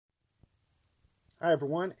Hi,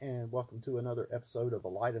 everyone, and welcome to another episode of A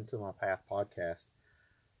Light Unto My Path podcast.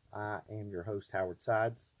 I am your host, Howard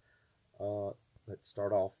Sides. Let's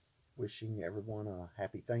start off wishing everyone a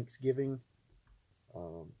happy Thanksgiving.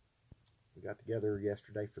 We got together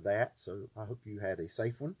yesterday for that, so I hope you had a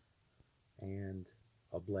safe one and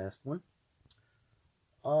a blessed one.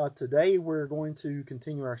 Today, we're going to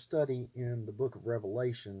continue our study in the book of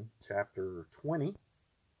Revelation, chapter 20.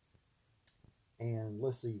 And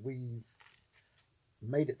let's see, we've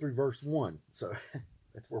made it through verse 1, so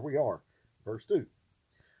that's where we are. Verse 2.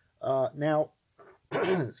 Now,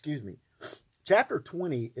 excuse me, chapter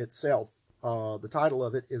 20 itself, the title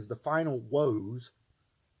of it is The Final Woes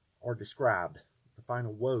Are Described. The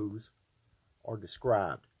Final Woes Are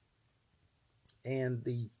Described. And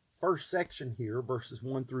the first section here, verses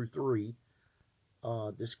 1 through 3,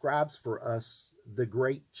 describes for us the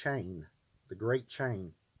great chain. The great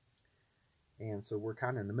chain. And so we're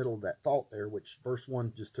kind of in the middle of that thought there, which verse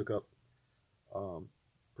 1 just took up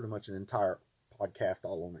pretty much an entire podcast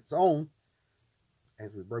all on its own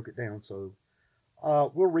as we broke it down. So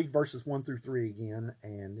we'll read verses 1 through 3 again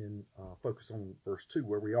and then focus on verse 2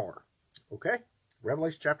 where we are. Okay?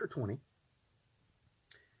 Revelation chapter 20.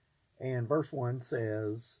 And verse 1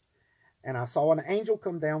 says, "And I saw an angel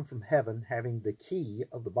come down from heaven, having the key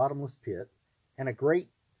of the bottomless pit and a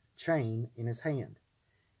great chain in his hand.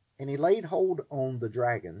 And he laid hold on the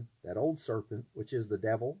dragon, that old serpent, which is the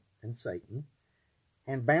devil and Satan,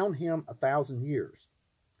 and bound him 1,000 years,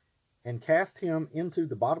 and cast him into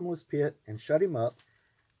the bottomless pit, and shut him up,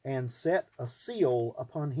 and set a seal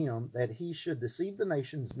upon him, that he should deceive the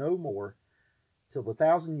nations no more, till the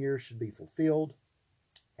 1,000 years should be fulfilled.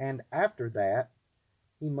 And after that,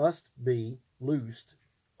 he must be loosed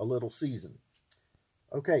a little season."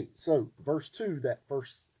 Okay, so verse 2, that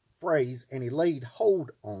first phrase, "and he laid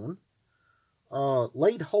hold on."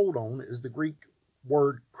 Laid hold on is the Greek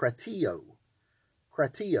word krateo.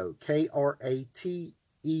 Krateo, K-R-A-T-E-O.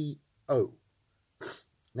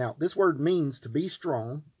 Now, this word means to be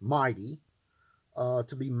strong, mighty,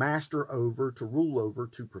 to be master over, to rule over,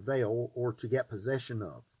 to prevail, or to get possession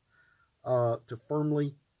of, to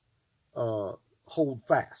firmly hold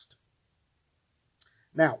fast.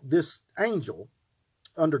 Now, this angel,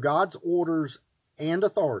 under God's orders and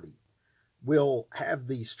authority, will have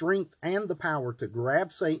the strength and the power to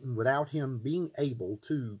grab Satan without him being able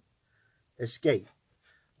to escape.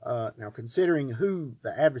 Now, considering who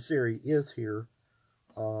the adversary is here,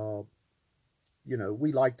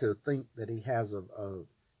 we like to think that he has an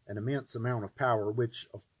immense amount of power, which,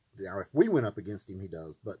 if we went up against him, he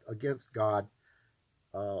does. But against God,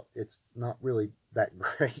 it's not really that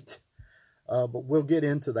great. But we'll get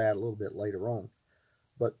into that a little bit later on.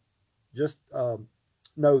 But just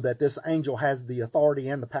know that this angel has the authority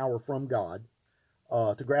and the power from God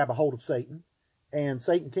to grab a hold of Satan, and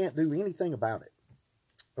Satan can't do anything about it.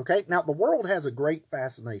 Okay, now the world has a great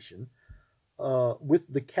fascination with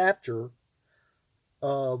the capture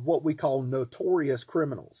of what we call notorious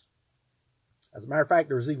criminals. As a matter of fact,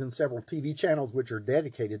 there's even several TV channels which are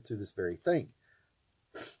dedicated to this very thing.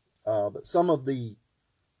 But some of the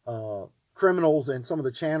criminals and some of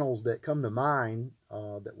the channels that come to mind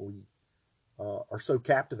that we are so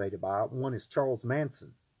captivated by, one is Charles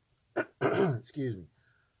Manson. Excuse me.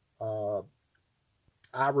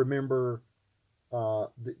 I remember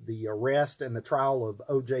the arrest and the trial of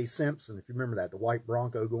O.J. Simpson, if you remember that, the white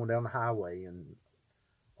Bronco going down the highway and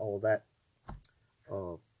all of that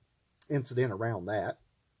incident around that.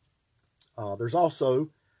 There's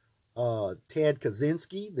also Ted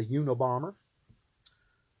Kaczynski, the Unabomber.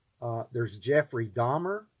 There's Jeffrey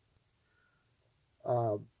Dahmer.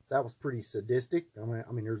 That was pretty sadistic. I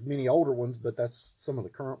mean, there's many older ones, but that's some of the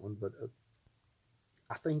current ones. But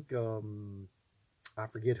I think, I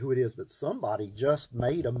forget who it is, but somebody just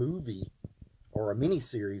made a movie or a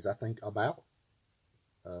mini-series, I think, about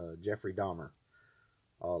Jeffrey Dahmer.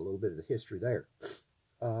 A little bit of the history there.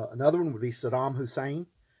 Another one would be Saddam Hussein.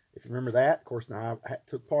 If you remember that, of course, now I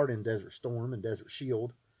took part in Desert Storm and Desert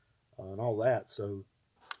Shield and all that. So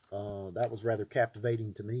that was rather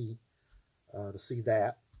captivating to me to see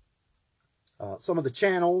that. Some of the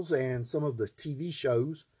channels and some of the TV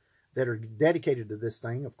shows that are dedicated to this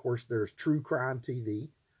thing, of course, there's True Crime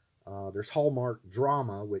TV. There's Hallmark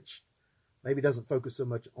Drama, which maybe doesn't focus so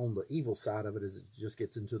much on the evil side of it as it just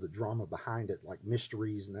gets into the drama behind it, like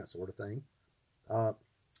mysteries and that sort of thing.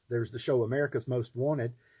 There's the show America's Most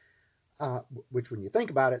Wanted, which when you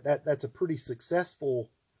think about it, that's a pretty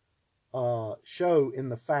successful show in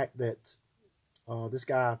the fact that this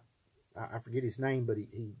guy, I forget his name, but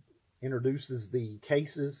he introduces the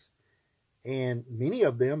cases, and many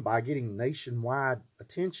of them, by getting nationwide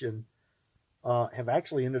attention, have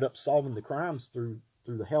actually ended up solving the crimes through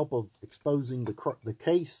the help of exposing the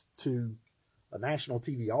case to a national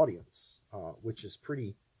TV audience, which is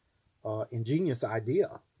pretty ingenious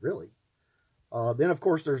idea, really. Then, of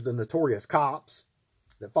course, there's the Notorious Cops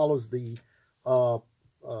that follows the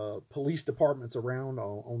police departments around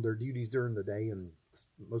on their duties during the day and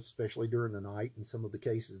most especially during the night, and some of the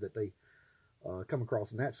cases that they come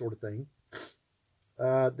across and that sort of thing.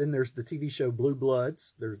 Then there's the TV show Blue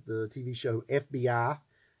Bloods. There's the TV show FBI.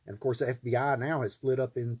 And of course, the FBI now has split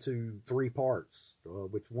up into 3 parts,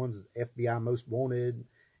 which one's FBI Most Wanted,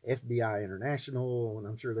 FBI International, and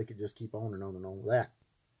I'm sure they could just keep on and on and on with that.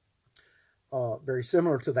 Very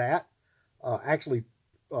similar to that, actually,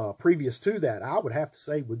 previous to that, I would have to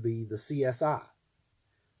say would be the CSI.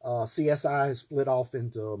 CSI has split off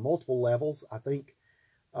into multiple levels. I think,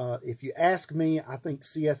 if you ask me, I think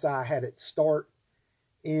CSI had its start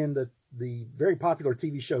in the very popular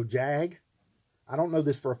TV show JAG. I don't know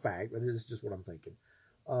this for a fact, but it is just what I'm thinking.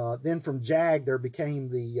 Then from JAG, there became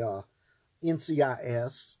the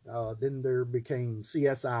NCIS. Then there became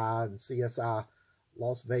CSI and CSI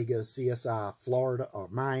Las Vegas, CSI Florida, or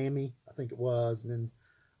Miami, I think it was, and then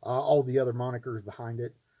all the other monikers behind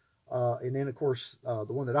it. And then, of course, the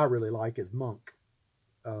one that I really like is Monk,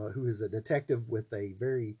 who is a detective with a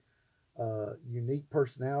very unique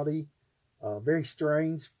personality, very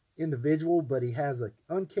strange individual, but he has an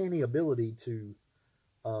uncanny ability to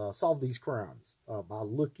solve these crimes by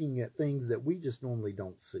looking at things that we just normally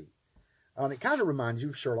don't see. And it kind of reminds you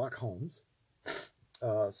of Sherlock Holmes.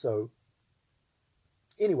 So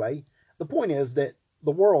anyway, the point is that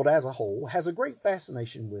the world as a whole has a great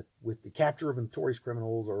fascination with the capture of notorious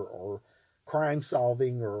criminals or crime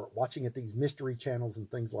solving or watching at these mystery channels and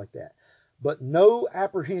things like that. But no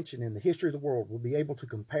apprehension in the history of the world will be able to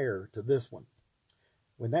compare to this one.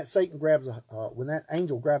 When that when that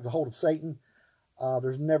angel grabs a hold of Satan,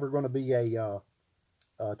 there's never going to be a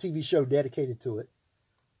TV show dedicated to it.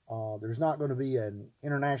 There's not going to be an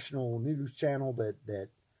international news channel that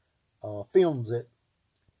films it.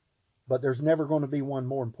 But there's never going to be one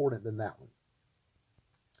more important than that one.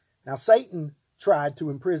 Now, Satan tried to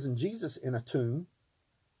imprison Jesus in a tomb,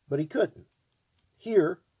 but he couldn't.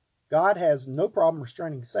 Here, God has no problem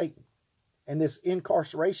restraining Satan. And this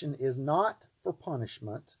incarceration is not for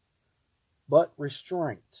punishment, but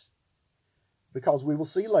restraint. Because we will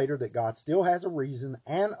see later that God still has a reason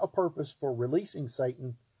and a purpose for releasing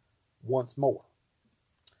Satan once more.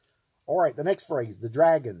 All right, the next phrase, the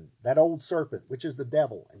dragon, that old serpent, which is the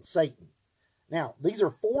devil, and Satan. Now, these are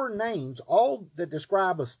 4 names, all that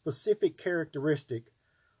describe a specific characteristic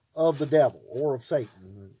of the devil or of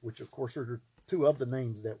Satan, which of course are 2 of the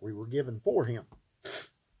names that we were given for him.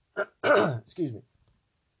 Excuse me.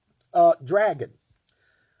 Dragon.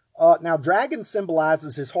 Now, dragon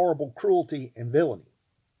symbolizes his horrible cruelty and villainy.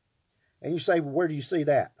 And you say, well, where do you see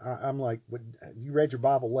that? I'm like, have you read your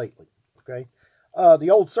Bible lately? Okay. The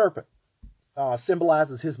old serpent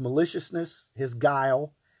symbolizes his maliciousness, his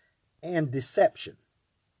guile, and deception.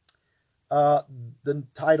 The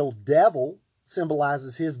title devil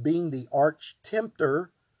symbolizes his being the arch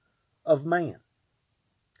tempter of man.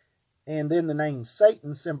 And then the name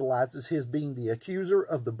Satan symbolizes his being the accuser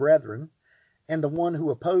of the brethren and the one who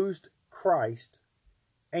opposed Christ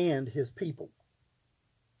and his people.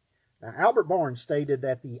 Now, Albert Barnes stated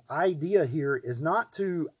that the idea here is not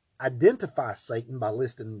to identify Satan by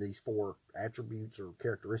listing these 4 attributes or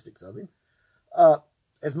characteristics of him,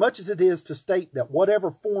 as much as it is to state that whatever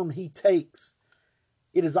form he takes,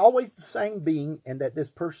 it is always the same being and that this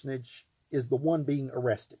personage is the one being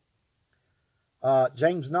arrested.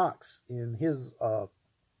 James Knox, in his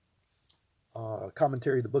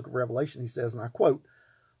commentary of the book of Revelation, he says, and I quote,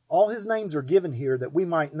 "All his names are given here that we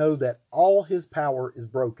might know that all his power is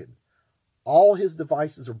broken. All his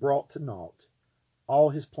devices are brought to naught. All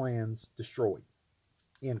his plans destroyed."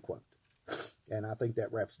 End quote. And I think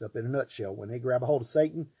that wraps it up in a nutshell. When they grab a hold of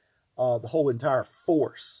Satan, the whole entire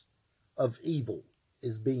force of evil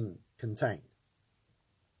is being contained.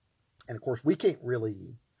 And of course, we can't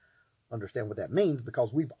really understand what that means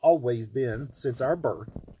because we've always been, since our birth,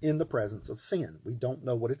 in the presence of sin. We don't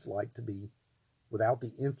know what it's like to be without the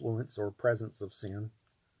influence or presence of sin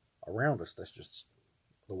around us. That's just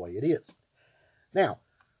the way it is. Now,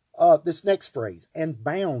 this next phrase, and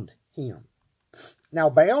bound him. Now,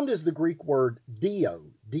 bound is the Greek word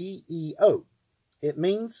deo, D-E-O. It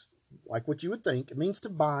means, like what you would think, it means to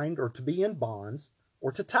bind or to be in bonds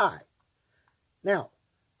or to tie. Now,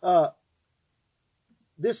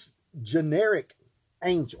 this generic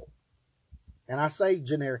angel, and I say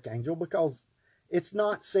generic angel because it's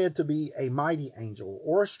not said to be a mighty angel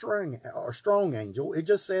or a strong angel. It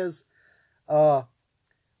just says uh,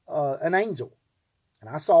 an angel. And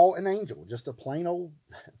I saw an angel, just a plain old,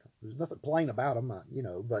 there's nothing plain about him,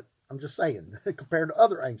 but I'm just saying, compared to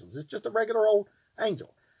other angels, it's just a regular old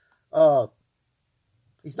angel.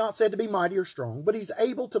 He's not said to be mighty or strong, but he's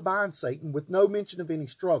able to bind Satan with no mention of any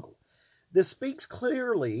struggle. This speaks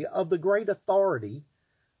clearly of the great authority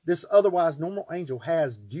this otherwise normal angel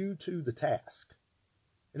has due to the task.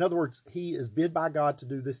 In other words, he is bid by God to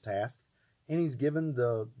do this task, and he's given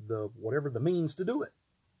the whatever the means to do it.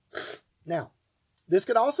 Now, this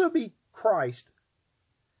could also be Christ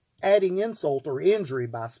adding insult or injury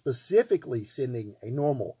by specifically sending a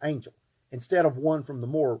normal angel instead of one from the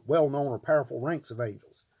more well-known or powerful ranks of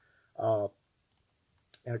angels.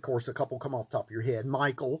 And of course, a couple come off the top of your head: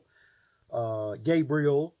 Michael,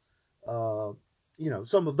 Gabriel,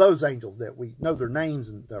 some of those angels that we know their names,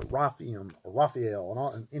 and the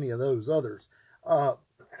Raphael and any of those others.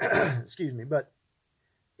 Excuse me, but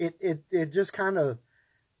it just kind of,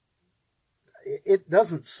 it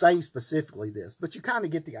doesn't say specifically this, but you kind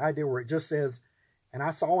of get the idea where it just says, and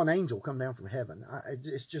I saw an angel come down from heaven.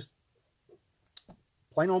 It's just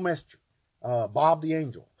plain old messenger, Bob the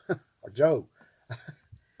angel, or Joe.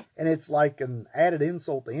 And it's like an added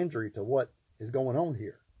insult to injury to what is going on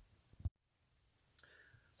here.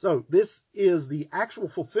 So this is the actual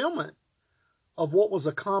fulfillment of what was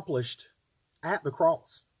accomplished at the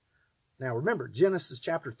cross. Now remember, Genesis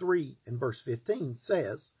chapter 3 and verse 15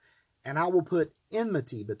 says, "And I will put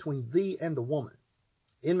enmity between thee and the woman."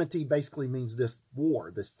 Enmity basically means this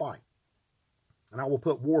war, this fight. "And I will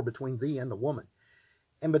put war between thee and the woman,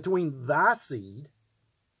 and between thy seed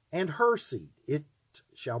and her seed. It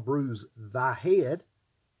shall bruise thy head,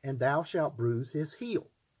 and thou shalt bruise his heel."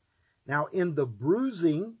 Now, in the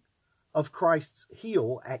bruising of Christ's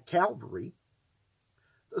heel at Calvary,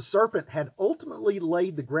 the serpent had ultimately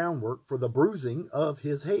laid the groundwork for the bruising of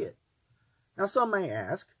his head. Now, some may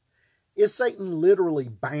ask, is Satan literally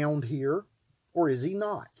bound here, or is he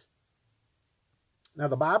not? Now,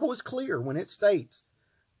 the Bible is clear when it states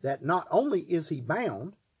that not only is he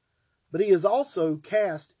bound, but he is also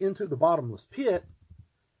cast into the bottomless pit,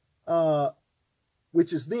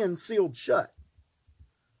 which is then sealed shut.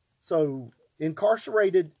 So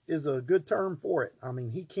incarcerated is a good term for it. I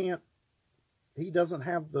mean, he doesn't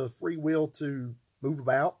have the free will to move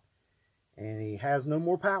about, and he has no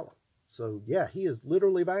more power. So yeah, he is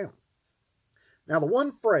literally bound. Now this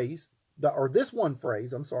one phrase,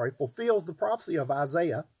 fulfills the prophecy of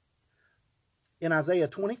Isaiah in Isaiah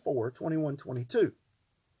 24, 21, 22,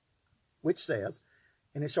 which says,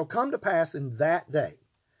 "And it shall come to pass in that day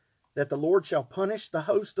that the Lord shall punish the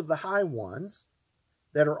host of the high ones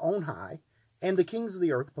that are on high, and the kings of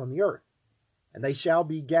the earth upon the earth. And they shall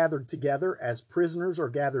be gathered together as prisoners are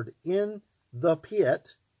gathered in the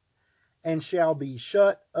pit, and shall be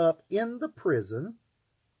shut up in the prison,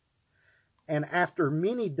 and after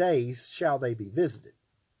many days shall they be visited."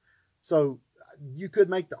 So you could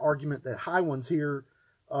make the argument that high ones here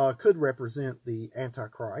could represent the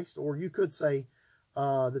Antichrist, or you could say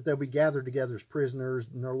that they'll be gathered together as prisoners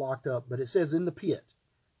and they're locked up, but it says in the pit.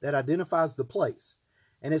 That identifies the place.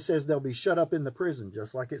 And it says they'll be shut up in the prison,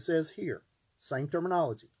 just like it says here. Same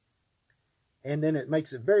terminology. And then it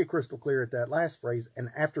makes it very crystal clear at that last phrase,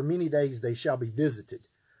 "and after many days they shall be visited."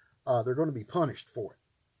 They're going to be punished for it.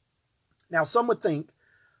 Now, some would think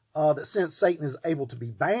that since Satan is able to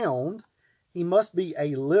be bound, he must be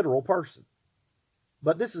a literal person.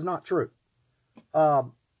 But this is not true.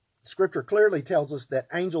 Scripture clearly tells us that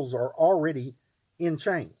angels are already in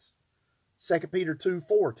chains. 2 Peter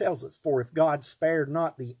 2:4 tells us, "For if God spared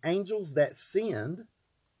not the angels that sinned,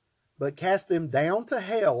 but cast them down to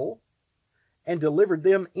hell, and delivered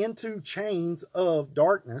them into chains of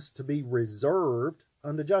darkness to be reserved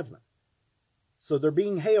unto judgment." So they're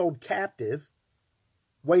being held captive,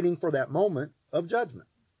 waiting for that moment of judgment,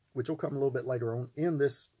 which will come a little bit later on in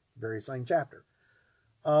this very same chapter.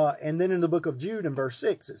 And then in the book of Jude in verse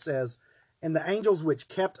 6, it says, "And the angels which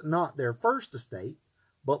kept not their first estate,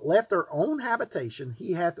 but left their own habitation,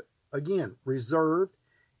 he hath again reserved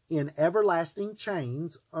in everlasting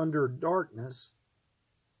chains under darkness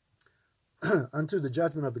unto the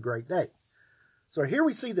judgment of the great day." So here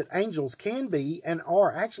we see that angels can be and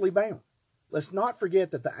are actually bound. Let's not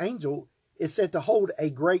forget that the angel is said to hold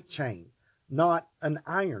a great chain, not an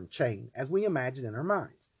iron chain, as we imagine in our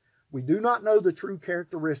minds. We do not know the true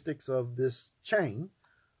characteristics of this chain,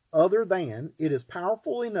 other than it is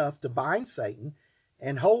powerful enough to bind Satan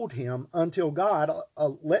and hold him until God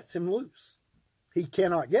lets him loose. He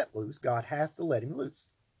cannot get loose. God has to let him loose.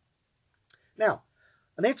 Now,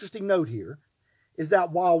 an interesting note here is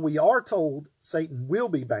that while we are told Satan will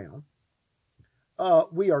be bound,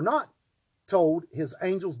 we are not told his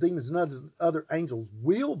angels, demons, and other angels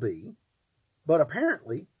will be, but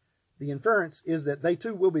apparently the inference is that they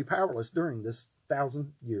too will be powerless during this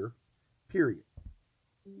 1,000-year period.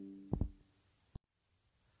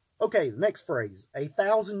 Okay, the next phrase,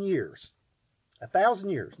 1,000 years. 1,000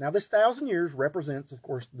 years. Now, this 1,000 years represents, of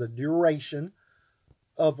course, the duration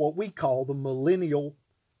of what we call the millennial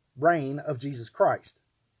reign of Jesus Christ.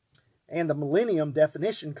 And the millennium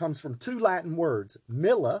definition comes from two Latin words,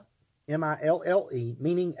 mille, M-I-L-L-E,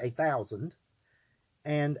 meaning 1,000,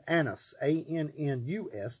 and annus,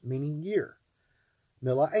 A-N-N-U-S, meaning year.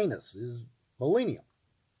 Mille annus is millennium.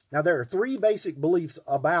 Now, there are three basic beliefs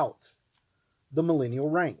about the millennial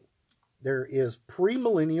reign. There is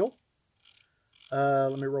premillennial.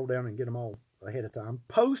 Let me roll down and get them all ahead of time.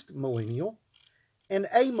 Post-millennial and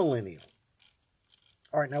amillennial.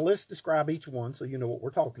 All right, now let's describe each one so you know what we're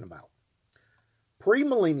talking about.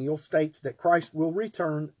 Premillennial states that Christ will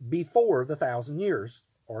return before the 1,000 years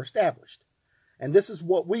are established. And this is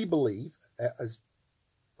what we believe, as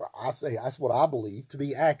I say, that's what I believe to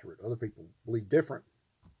be accurate. Other people believe different,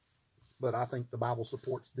 but I think the Bible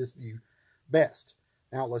supports this view best.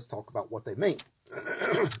 Now let's talk about what they mean.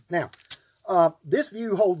 Now, this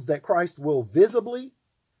view holds that Christ will visibly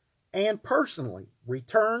and personally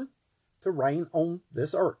return to reign on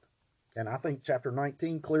this earth. And I think chapter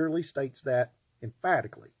 19 clearly states that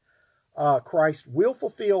emphatically. Christ will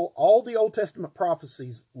fulfill all the Old Testament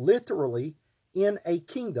prophecies literally in a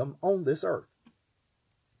kingdom on this earth.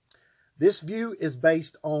 This view is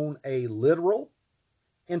based on a literal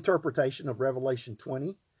interpretation of Revelation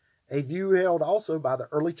 20, a view held also by the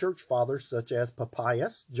early church fathers such as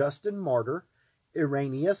Papias, Justin Martyr,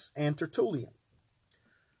 Irenaeus, and Tertullian.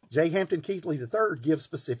 J. Hampton Keathley III gives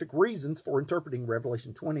specific reasons for interpreting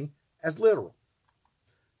Revelation 20 as literal.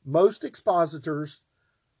 Most expositors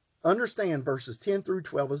understand verses 10 through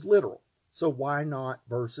 12 as literal, so why not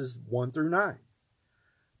verses 1 through 9?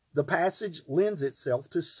 The passage lends itself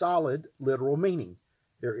to solid literal meaning.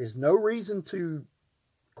 There is no reason to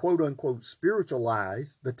quote-unquote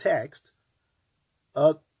spiritualize the text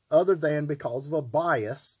other than because of a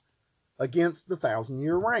bias against the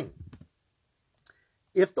 1,000-year reign.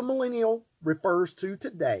 If the millennial refers to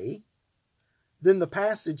today, then the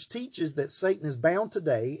passage teaches that Satan is bound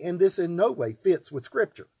today, and this in no way fits with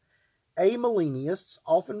Scripture. Amillennialists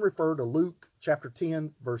often refer to Luke chapter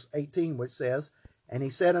 10, verse 18, which says, "And he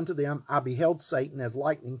said unto them, I beheld Satan as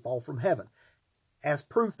lightning fall from heaven," as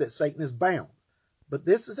proof that Satan is bound. But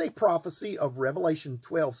this is a prophecy of Revelation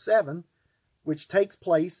 12:7, which takes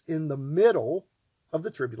place in the middle of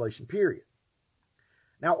the tribulation period.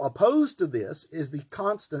 Now, opposed to this is the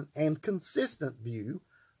constant and consistent view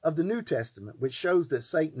of the New Testament, which shows that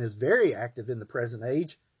Satan is very active in the present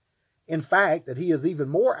age. In fact, that he is even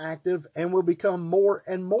more active and will become more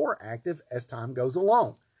and more active as time goes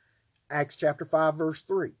along. Acts chapter 5, verse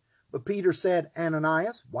 3. But Peter said,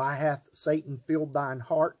 Ananias, why hath Satan filled thine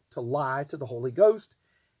heart to lie to the Holy Ghost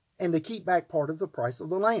and to keep back part of the price of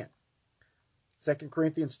the land? 2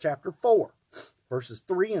 Corinthians chapter 4, verses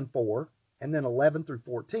 3 and 4, and then 11 through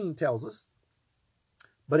 14 tells us,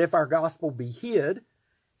 But if our gospel be hid,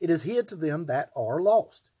 it is hid to them that are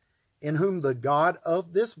lost, in whom the God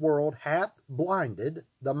of this world hath blinded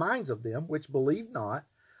the minds of them which believe not,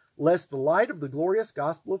 lest the light of the glorious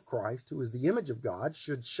gospel of Christ, who is the image of God,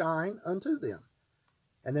 should shine unto them.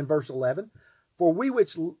 And then verse 11, For we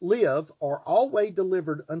which live are always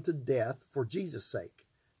delivered unto death for Jesus' sake,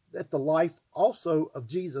 that the life also of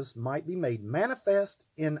Jesus might be made manifest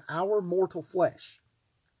in our mortal flesh.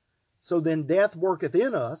 So then death worketh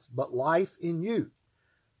in us, but life in you.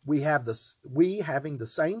 We having the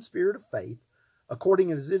same spirit of faith,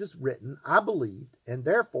 according as it is written, I believed, and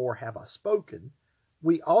therefore have I spoken.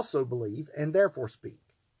 We also believe, and therefore speak.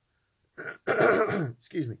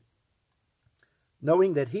 Excuse me.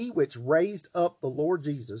 Knowing that he which raised up the Lord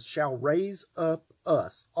Jesus shall raise up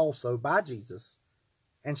us also by Jesus,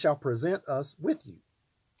 and shall present us with you.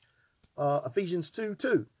 Ephesians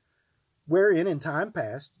 2:2. Wherein in time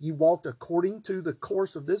past ye walked according to the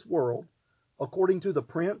course of this world, according to the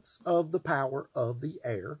prince of the power of the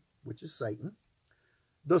air, which is Satan,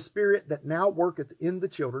 the spirit that now worketh in the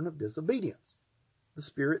children of disobedience. The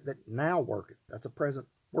spirit that now worketh. That's a present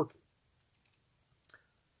working.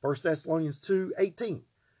 1 Thessalonians 2:18.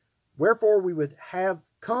 Wherefore we would have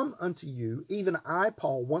come unto you, even I,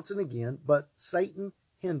 Paul, once and again, but Satan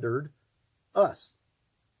hindered us.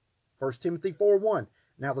 1 Timothy 4:1.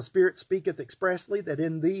 Now the Spirit speaketh expressly that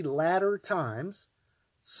in the latter times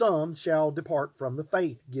some shall depart from the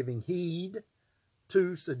faith, giving heed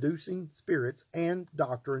to seducing spirits and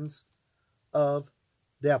doctrines of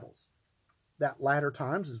devils. that latter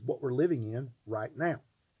times is what we're living in right now.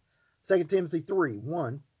 2 Timothy 3,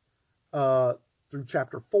 1 through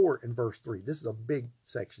chapter 4 and verse 3. This is a big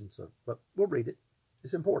section, but we'll read it.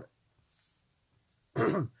 It's important.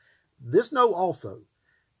 This know also,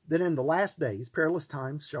 that in the last days perilous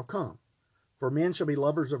times shall come. For men shall be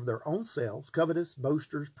lovers of their own selves, covetous,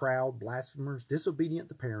 boasters, proud, blasphemers, disobedient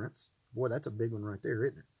to parents. Boy, that's a big one right there,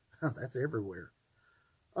 isn't it? That's everywhere.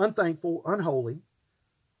 Unthankful, unholy,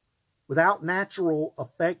 without natural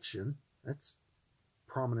affection. That's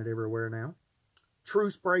prominent everywhere now.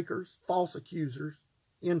 Truce breakers, false accusers,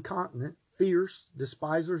 incontinent, fierce,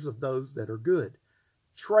 despisers of those that are good,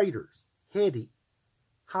 traitors, heady,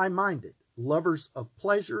 high-minded, lovers of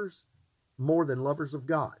pleasures more than lovers of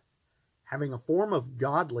God, having a form of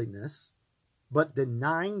godliness, but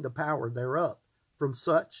denying the power thereof. From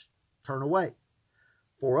such turn away.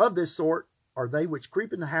 For of this sort are they which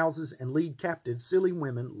creep into houses and lead captive silly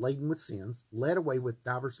women laden with sins, led away with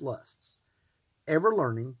divers lusts, ever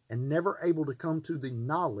learning and never able to come to the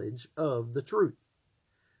knowledge of the truth.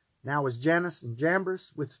 Now as Jannes and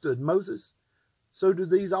Jambres withstood Moses, so do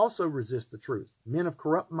these also resist the truth, men of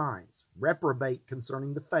corrupt minds, reprobate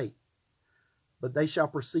concerning the faith. But they shall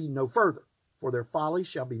proceed no further, for their folly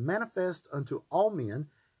shall be manifest unto all men,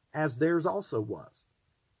 as theirs also was.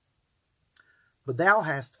 But thou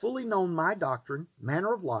hast fully known my doctrine,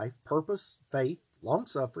 manner of life, purpose, faith,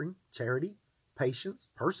 longsuffering, charity, patience,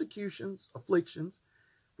 persecutions, afflictions,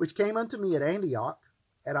 which came unto me at Antioch,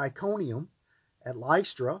 at Iconium, at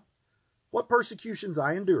Lystra, what persecutions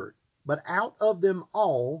I endured. But out of them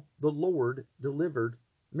all the Lord delivered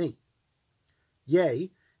me. Yea,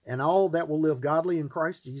 and all that will live godly in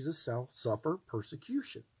Christ Jesus shall suffer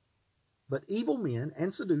persecution. But evil men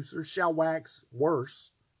and seducers shall wax worse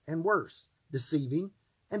and worse, deceiving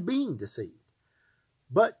and being deceived.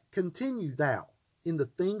 But continue thou in the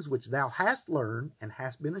things which thou hast learned and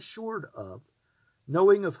hast been assured of,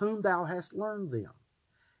 knowing of whom thou hast learned them,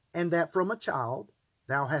 and that from a child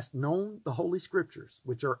thou hast known the holy scriptures,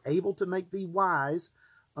 which are able to make thee wise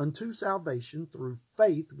unto salvation through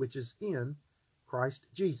faith which is in Christ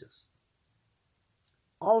Jesus.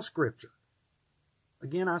 All scripture,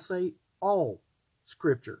 again I say all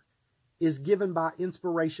scripture, is given by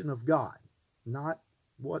inspiration of God, not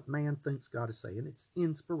what man thinks God is saying. It's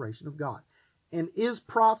inspiration of God, and is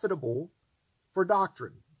profitable for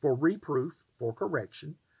doctrine, for reproof, for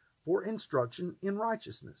correction, for instruction in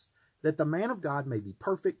righteousness, that the man of God may be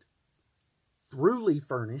perfect, thoroughly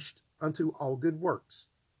furnished unto all good works.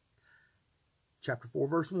 Chapter 4,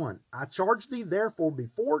 verse 1. I charge thee therefore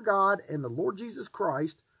before God and the Lord Jesus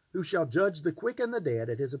Christ, who shall judge the quick and the dead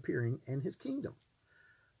at his appearing and his kingdom.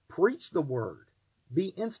 Preach the word. Be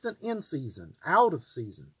instant in season, out of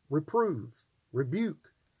season. Reprove,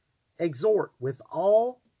 rebuke, exhort with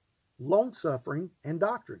all longsuffering and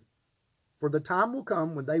doctrine. For the time will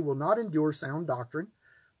come when they will not endure sound doctrine,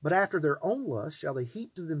 but after their own lust shall they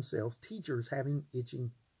heap to themselves teachers having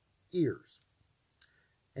itching ears.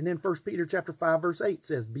 And then 1 Peter chapter 5, verse 8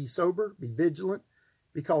 says, Be sober, be vigilant,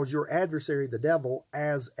 because your adversary, the devil,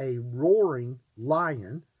 as a roaring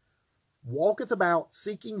lion, walketh about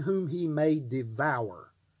seeking whom he may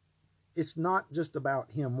devour. It's not just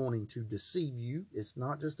about him wanting to deceive you. It's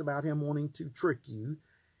not just about him wanting to trick you.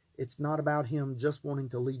 It's not about him just wanting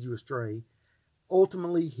to lead you astray.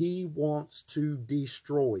 Ultimately, he wants to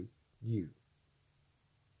destroy you.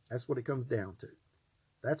 That's what it comes down to.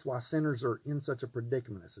 That's why sinners are in such a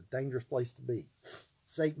predicament. It's a dangerous place to be.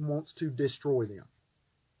 Satan wants to destroy them.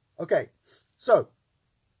 Okay, so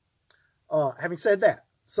having said that,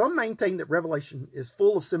 some maintain that Revelation is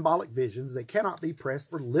full of symbolic visions that cannot be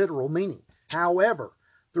pressed for literal meaning. However,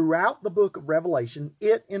 throughout the book of Revelation,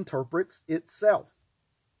 it interprets itself.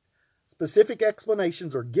 Specific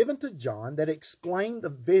explanations are given to John that explain the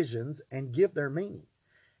visions and give their meaning.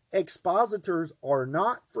 Expositors are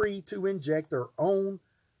not free to inject their own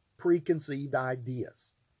preconceived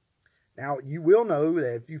ideas. Now, you will know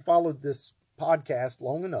that if you followed this podcast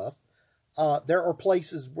long enough, there are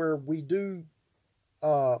places where we do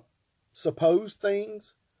suppose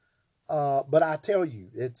things, but I tell you,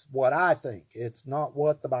 it's what I think. It's not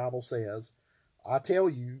what the Bible says. I tell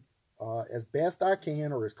you as best I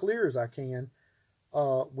can, or as clear as I can,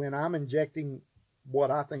 when I'm injecting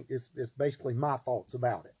what I think is basically my thoughts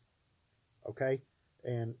about it. Okay?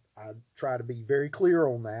 And I try to be very clear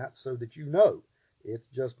on that so that you know it's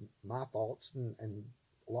just my thoughts. And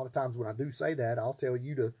a lot of times when I do say that, I'll tell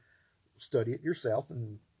you to study it yourself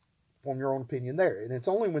and form your own opinion there. And it's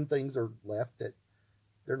only when things are left that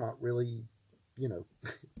they're not really,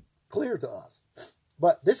 clear to us.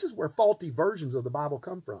 But this is where faulty versions of the Bible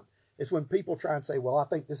come from. It's when people try and say, well, I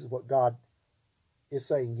think this is what God is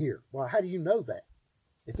saying here. Well, how do you know that?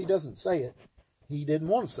 If he doesn't say it, he didn't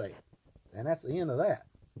want to say it. And that's the end of that.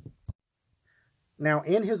 Now,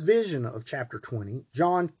 in his vision of chapter 20,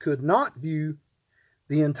 John could not view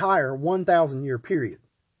the entire 1,000-year period,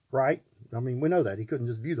 right? I mean, we know that. He couldn't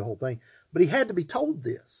just view the whole thing. But he had to be told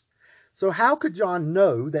this. So how could John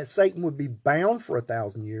know that Satan would be bound for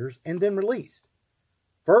 1,000 years and then released?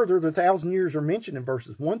 Further, the 1,000 years are mentioned in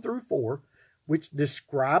verses 1 through 4, which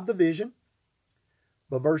describe the vision.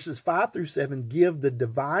 But verses 5 through 7 give the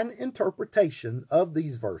divine interpretation of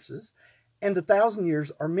these verses, and the 1,000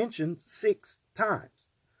 years are mentioned 6 times.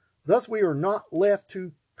 Thus, we are not left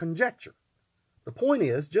to conjecture. The point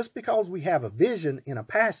is, just because we have a vision in a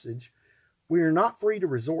passage, we are not free to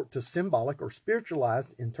resort to symbolic or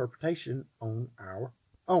spiritualized interpretation on our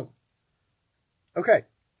own. Okay,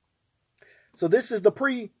 so this is the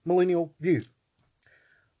pre-millennial view.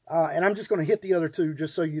 And I'm just going to hit the other two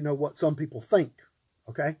just so you know what some people think.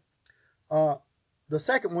 Okay, the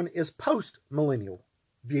second one is post-millennial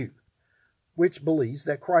view, which believes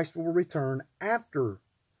that Christ will return after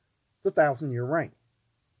the 1,000-year reign.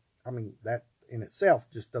 I mean, that in itself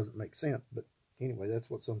just doesn't make sense, but anyway, that's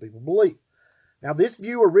what some people believe. Now, this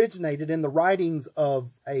view originated in the writings of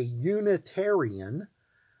a Unitarian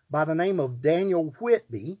by the name of Daniel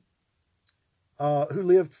Whitby, who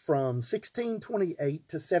lived from 1628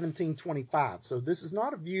 to 1725. So this is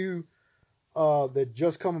not a view that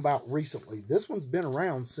just come about recently. This one's been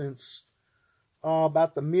around since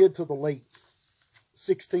about the mid to the late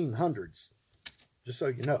 1600s, just so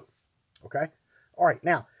you know. Okay? All right,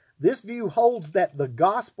 now, this view holds that the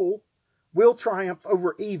gospel will triumph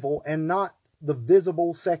over evil and not the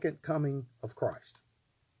visible second coming of Christ.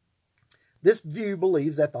 This view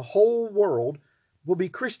believes that the whole world will be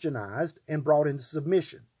Christianized and brought into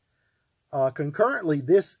submission. Concurrently,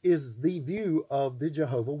 this is the view of the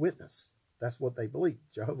Jehovah's Witness. That's what they believe.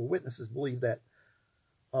 Jehovah's Witnesses believe that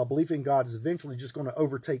belief in God is eventually just going to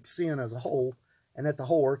overtake sin as a whole, and that the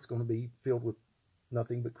whole earth's going to be filled with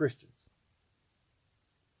nothing but Christians.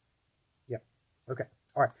 Yeah. Okay.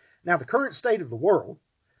 All right. Now, the current state of the world,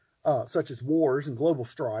 such as wars and global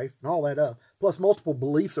strife and all that, plus multiple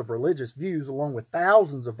beliefs of religious views, along with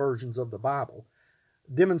thousands of versions of the Bible,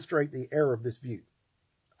 demonstrate the error of this view.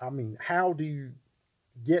 I mean, how do you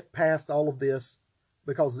get past all of this?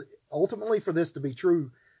 Because ultimately, for this to be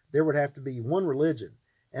true, there would have to be one religion.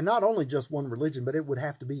 And not only just one religion, but it would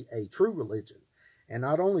have to be a true religion. And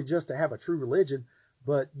not only just to have a true religion,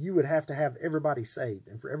 but you would have to have everybody saved.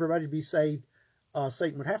 And for everybody to be saved,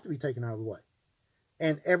 Satan would have to be taken out of the way.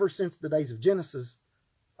 And ever since the days of Genesis,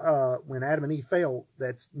 when Adam and Eve fell,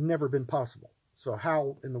 that's never been possible. So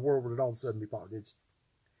how in the world would it all of a sudden be possible? It's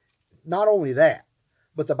not only that,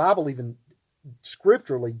 but the Bible even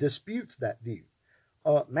scripturally disputes that view.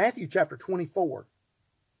 Matthew chapter 24,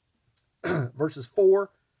 verses 4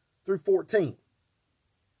 through 14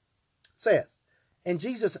 says, "And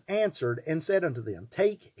Jesus answered and said unto them,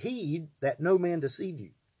 Take heed that no man deceive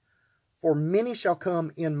you. For many shall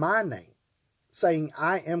come in my name, saying,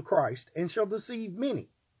 I am Christ, and shall deceive many."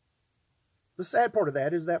 The sad part of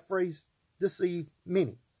that is that phrase, deceive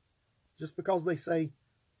many. Just because they say,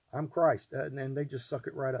 I'm Christ, and they just suck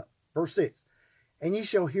it right up. Verse 6, "And ye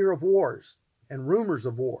shall hear of wars and rumors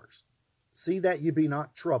of wars. See that ye be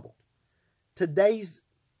not troubled." Today's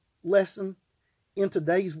lesson in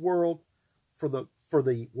today's world for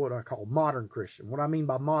the what I call modern Christian. What I mean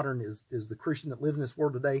by modern is the Christian that lives in this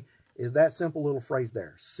world today, is that simple little phrase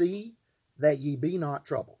there. See that ye be not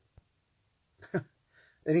troubled.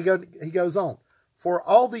 And he goes on. "For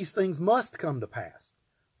all these things must come to pass,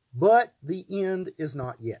 but the end is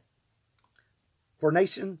not yet. For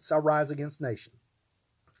nation shall rise against nation,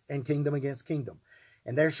 and kingdom against kingdom.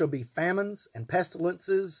 And there shall be famines and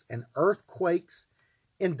pestilences and earthquakes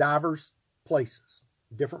in divers places,"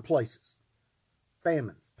 different places.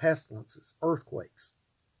 Famines, pestilences, earthquakes.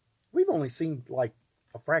 We've only seen like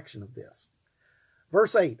a fraction of this.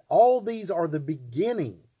 Verse 8, "All these are the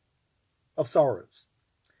beginning of sorrows.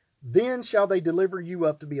 Then shall they deliver you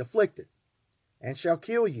up to be afflicted, and shall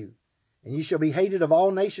kill you, and ye shall be hated of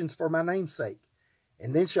all nations for my name's sake.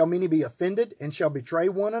 And then shall many be offended, and shall betray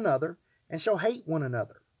one another, and shall hate one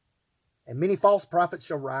another. And many false prophets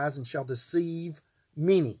shall rise, and shall deceive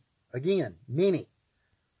many." Again, many.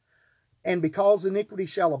 "And because iniquity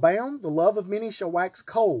shall abound, the love of many shall wax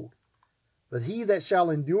cold. But he that shall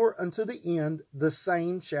endure unto the end, the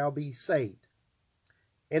same shall be saved.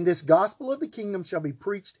 And this gospel of the kingdom shall be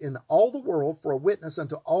preached in all the world for a witness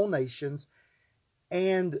unto all nations,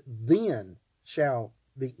 and then shall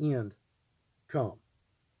the end come."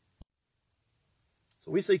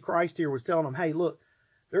 So we see Christ here was telling them, hey, look,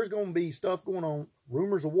 there's going to be stuff going on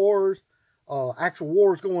rumors of wars, actual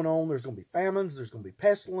wars going on. There's going to be famines. There's going to be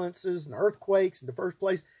pestilences and earthquakes in the first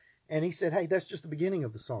place. And he said, hey, that's just the beginning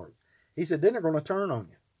of the sorrows. He said, then they're going to turn on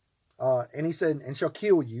you. And he said, and shall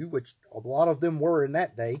kill you, which a lot of them were in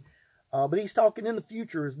that day. But he's talking in the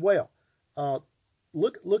future as well.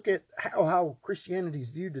 Look at how Christianity is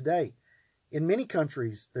viewed today. In many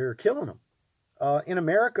countries, they're killing them. In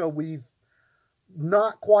America, we've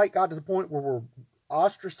not quite got to the point where we're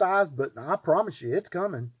ostracized, but I promise you, it's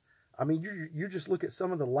coming. I mean, you just look at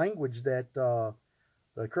some of the language that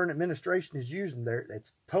the current administration is using there.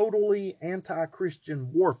 It's totally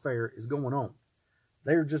anti-Christian warfare is going on.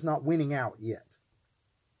 They're just not winning out yet.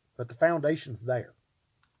 But the foundation's there.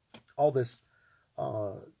 All this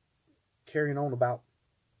carrying on about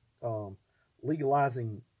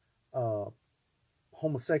legalizing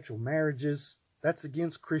homosexual marriages, that's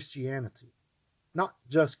against Christianity. Not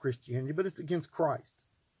just Christianity, but it's against Christ.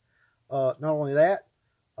 Not only that,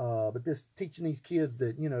 but this teaching these kids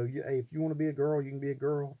that, hey, if you want to be a girl, you can be a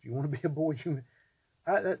girl. If you want to be a boy,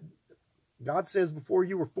 God says, before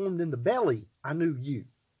you were formed in the belly, I knew you.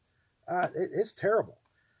 It's terrible.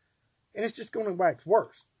 And it's just going to wax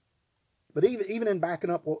worse. But even in backing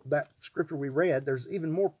up that scripture we read, there's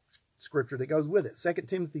even more scripture that goes with it. 2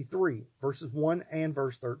 Timothy 3, verses 1 and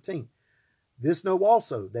verse 13. This know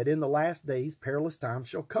also, that in the last days perilous times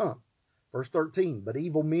shall come. Verse 13, but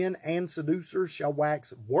evil men and seducers shall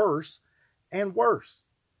wax worse and worse,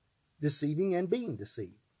 deceiving and being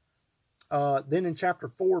deceived. Then in chapter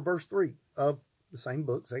 4, verse 3 of the same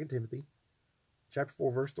book, 2 Timothy, chapter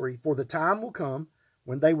 4, verse 3, for the time will come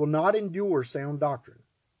when they will not endure sound doctrine.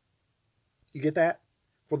 You get that?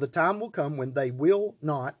 For the time will come when they will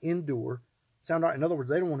not endure sound doctrine. In other words,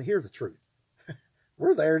 they don't want to hear the truth.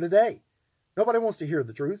 We're there today. Nobody wants to hear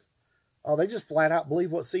the truth. They just flat out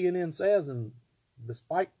believe what CNN says, and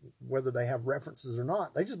despite whether they have references or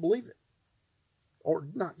not, they just believe it. Or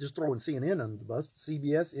not just throwing CNN under the bus, but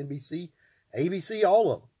CBS, NBC, ABC,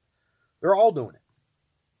 all of them. They're all doing it.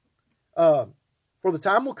 For the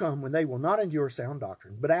time will come when they will not endure sound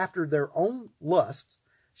doctrine, but after their own lusts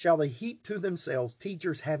shall they heap to themselves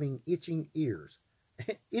teachers having itching ears.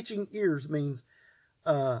 Itching ears means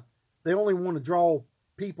they only want to draw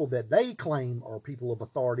people that they claim are people of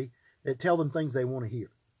authority that tell them things they want to hear.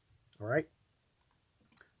 All right.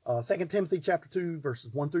 2 Timothy chapter 2,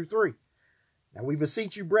 verses 1 through 3. Now we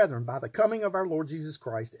beseech you, brethren, by the coming of our Lord Jesus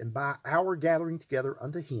Christ, and by our gathering together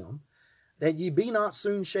unto him, that ye be not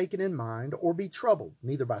soon shaken in mind, or be troubled,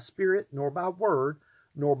 neither by spirit, nor by word,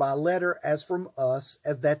 nor by letter, as from us,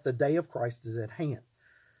 as that the day of Christ is at hand.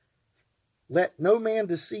 Let no man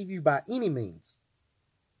deceive you by any means,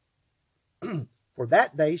 for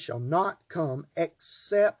that day shall not come,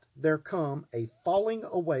 except there come a falling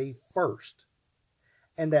away first,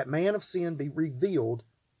 and that man of sin be revealed,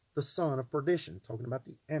 the son of perdition. Talking about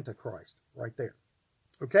the Antichrist right there.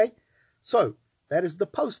 Okay? So, that is the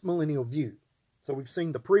post-millennial view. So we've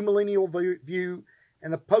seen the premillennial view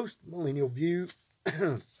and the post-millennial view.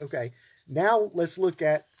 Okay, now let's look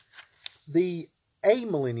at the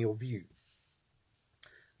amillennial view.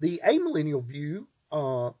 The amillennial view,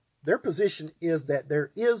 their position is that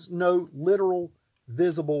there is no literal,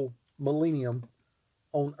 visible millennium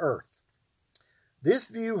on earth. This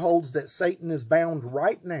view holds that Satan is bound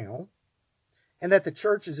right now and that the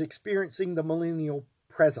church is experiencing the millennial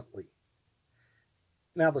presently.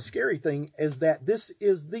 Now, the scary thing is that this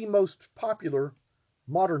is the most popular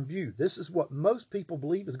modern view. This is what most people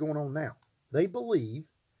believe is going on now. They believe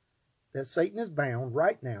that Satan is bound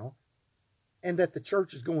right now and that the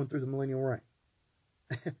church is going through the millennial reign.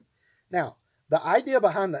 Now, the idea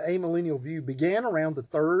behind the amillennial view began around the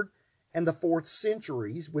 3rd and the 4th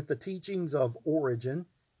centuries with the teachings of Origen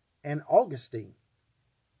and Augustine.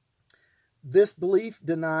 This belief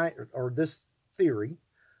this theory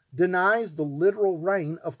denies the literal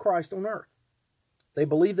reign of Christ on earth. They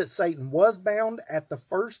believe that Satan was bound at the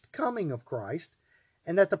first coming of Christ,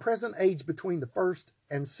 and that the present age between the first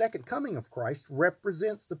and second coming of Christ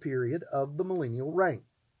represents the period of the millennial reign.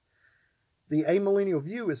 The amillennial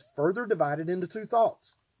view is further divided into two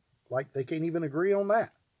thoughts. Like they can't even agree on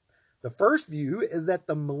that. The first view is that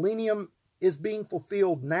the millennium is being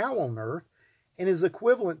fulfilled now on earth and is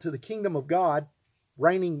equivalent to the kingdom of God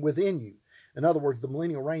reigning within you. In other words, the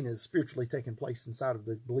millennial reign is spiritually taking place inside of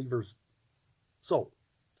the believer's soul.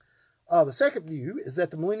 The second view is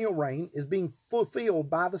that the millennial reign is being fulfilled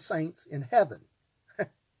by the saints in heaven. I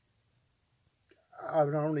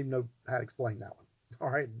don't even know how to explain that one. All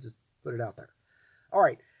right, just put it out there. All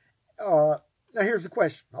right, now here's the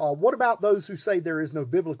question. What about those who say there is no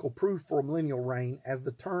biblical proof for a millennial reign, as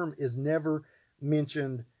the term is never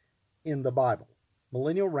mentioned in the Bible?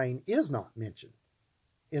 millennial reign is not mentioned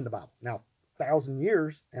in the Bible. Now, 1,000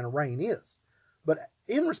 years and a reign is. But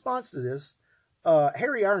in response to this,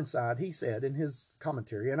 Harry Ironside, he said in his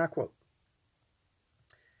commentary, and I quote,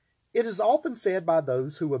 "It is often said by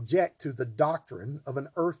those who object to the doctrine of an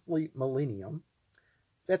earthly millennium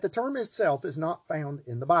that the term itself is not found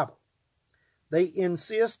in the Bible. They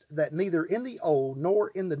insist that neither in the Old nor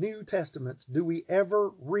in the New Testaments do we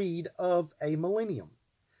ever read of a millennium.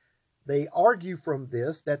 They argue from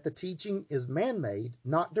this that the teaching is man-made,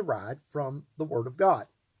 not derived from the Word of God.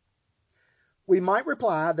 We might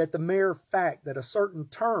reply that the mere fact that a certain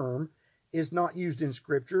term is not used in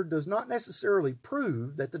Scripture does not necessarily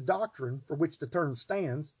prove that the doctrine for which the term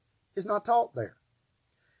stands is not taught there.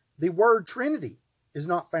 The word Trinity is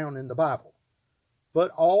not found in the Bible,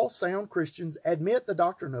 but all sound Christians admit the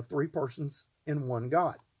doctrine of three persons in one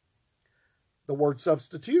God. The word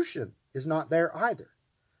substitution is not there either,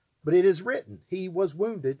 but it is written, He was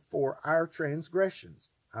wounded for our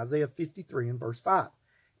transgressions, Isaiah 53 and verse 5,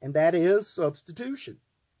 and that is substitution.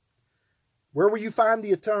 Where do you find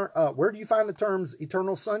the terms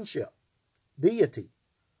eternal sonship, deity,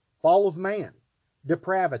 fall of man,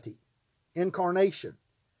 depravity, incarnation,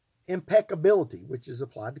 impeccability, which is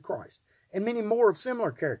applied to Christ, and many more of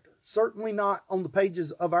similar character? Certainly not on the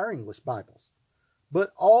pages of our English Bibles.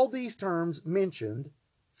 But all these terms mentioned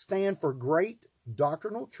stand for great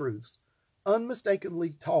doctrinal truths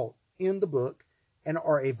unmistakably taught in the book and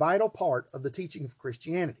are a vital part of the teaching of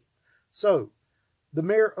Christianity. So, the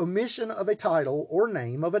mere omission of a title or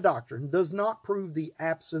name of a doctrine does not prove the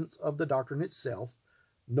absence of the doctrine itself,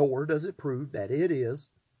 nor does it prove that it is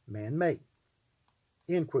man-made."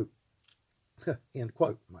 End quote. End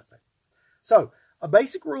quote, I might say. So, a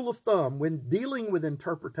basic rule of thumb when dealing with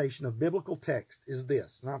interpretation of biblical text is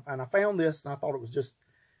this. And I found this and I thought it was just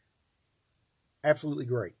absolutely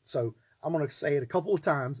great. So, I'm going to say it a couple of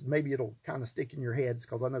times. Maybe it'll kind of stick in your heads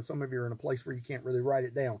because I know some of you are in a place where you can't really write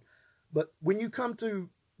it down. But when you come to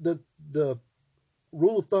the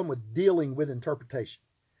rule of thumb with dealing with interpretation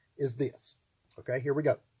is this. Okay, here we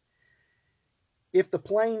go. If the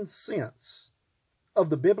plain sense of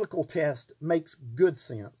the biblical text makes good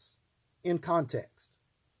sense in context,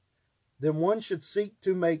 then one should seek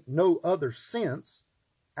to make no other sense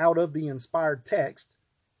out of the inspired text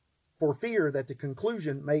for fear that the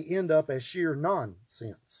conclusion may end up as sheer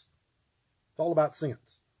nonsense. It's all about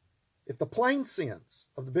sense. If the plain sense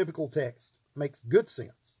of the biblical text makes good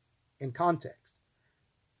sense in context,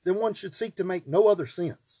 then one should seek to make no other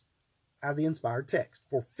sense out of the inspired text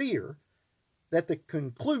for fear that the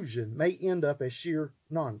conclusion may end up as sheer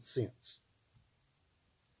nonsense.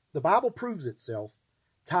 The Bible proves itself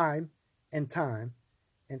time and time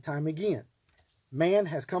and time again. Man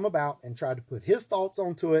has come about and tried to put his thoughts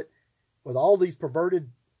onto it with all these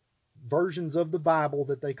perverted versions of the Bible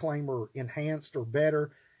that they claim are enhanced or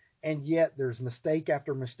better. And yet there's mistake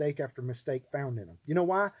after mistake after mistake found in them. You know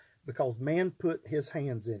why? Because man put his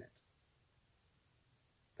hands in it.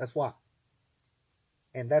 That's why.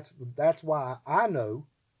 And that's why I know,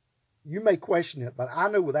 you may question it, but I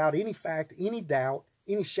know without any fact, any doubt,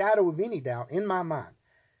 any shadow of any doubt in my mind,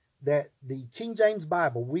 that the King James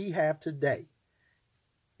Bible we have today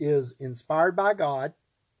is inspired by God.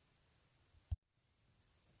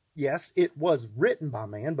 Yes, it was written by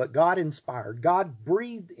man, but God inspired. God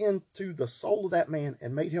breathed into the soul of that man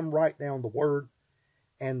and made him write down the word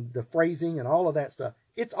and the phrasing and all of that stuff.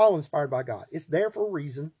 It's all inspired by God. It's there for a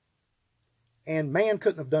reason. And man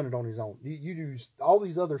couldn't have done it on his own. You use all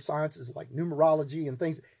these other sciences like numerology and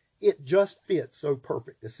things. It just fits so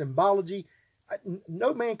perfect. The symbology,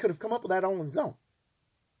 no man could have come up with that on his own.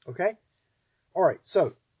 Okay? All right,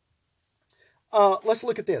 so let's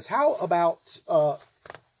look at this. How about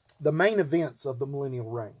the main events of the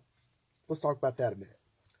millennial reign? Let's talk about that a minute.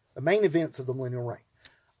 The main events of the millennial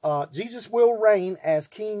reign. Jesus will reign as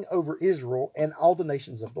king over Israel and all the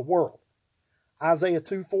nations of the world. Isaiah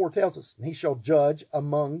 2:4 tells us, "He shall judge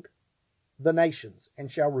among the nations and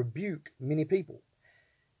shall rebuke many people.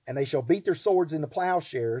 And they shall beat their swords into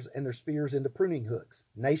plowshares and their spears into pruning hooks.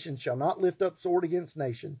 Nation shall not lift up sword against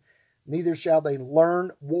nation, neither shall they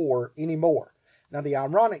learn war anymore." Now, the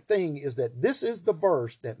ironic thing is that this is the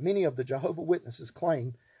verse that many of the Jehovah's Witnesses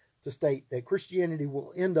claim to state that Christianity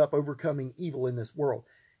will end up overcoming evil in this world.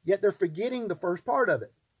 Yet they're forgetting the first part of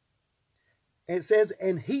it. And it says,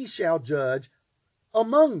 "And he shall judge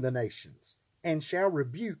among the nations and shall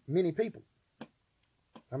rebuke many people."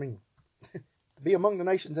 I mean, to be among the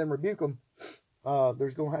nations and rebuke them,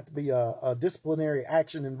 there's going to have to be a disciplinary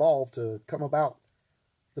action involved to come about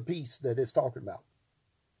the peace that it's talking about.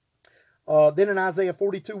 Then in Isaiah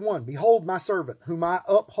 42:1, "Behold my servant, whom I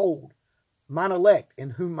uphold, mine elect,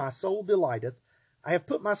 in whom my soul delighteth. I have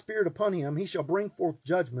put my spirit upon him. He shall bring forth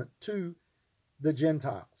judgment to the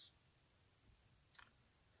Gentiles.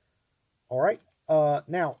 All right.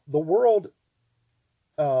 Now, the world,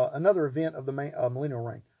 another event of the millennial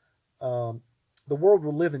reign. The world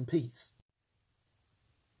will live in peace.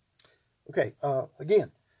 Okay,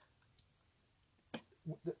 again,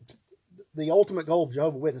 the ultimate goal of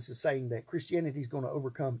Jehovah's Witnesses is saying that Christianity is going to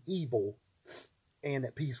overcome evil and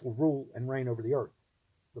that peace will rule and reign over the earth.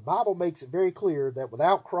 The Bible makes it very clear that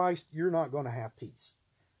without Christ, you're not going to have peace.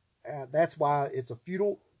 That's why it's a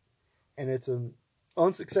futile and it's an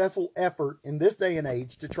unsuccessful effort in this day and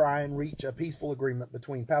age to try and reach a peaceful agreement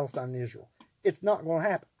between Palestine and Israel. It's not going to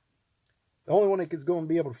happen. The only one that is going to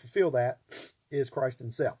be able to fulfill that is Christ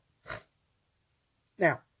himself.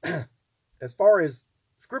 Now, as far as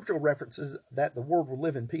scriptural references that the world will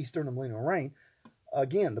live in peace during the millennial reign,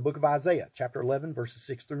 again, the book of Isaiah, chapter 11, verses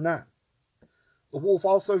 6 through 9. The wolf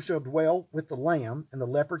also shall dwell with the lamb, and the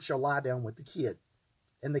leopard shall lie down with the kid,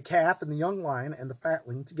 and the calf and the young lion and the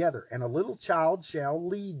fatling together, and a little child shall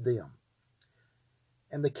lead them.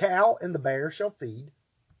 And the cow and the bear shall feed,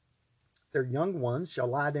 their young ones shall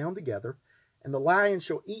lie down together, and the lion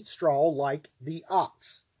shall eat straw like the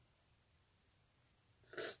ox.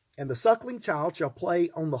 And the suckling child shall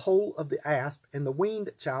play on the hole of the asp, and the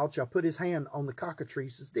weaned child shall put his hand on the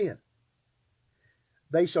cockatrice's den.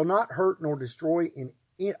 They shall not hurt nor destroy in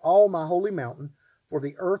all my holy mountain, for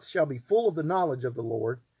the earth shall be full of the knowledge of the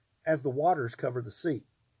Lord, as the waters cover the sea.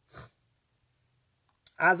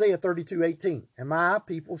 Isaiah 32:18. And my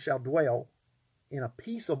people shall dwell in a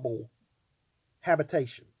peaceable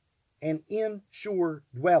habitation, and in sure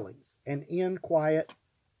dwellings, and in quiet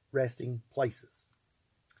resting places.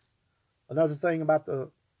 Another thing about the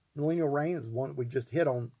millennial reign is one we just hit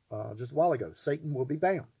on just a while ago. Satan will be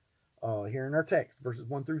bound. Here in our text, verses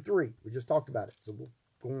 1 through 3. We just talked about it, so we'll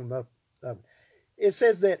go on up. It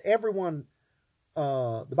says that everyone,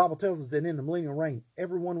 the Bible tells us that in the millennial reign,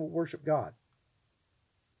 everyone will worship God.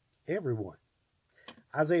 Everyone.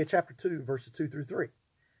 Isaiah chapter 2, verses 2 through 3.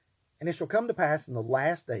 And it shall come to pass in the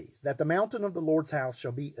last days that the mountain of the Lord's house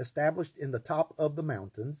shall be established in the top of the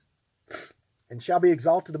mountains, and shall be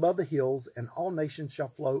exalted above the hills, and all nations shall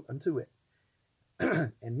flow unto it.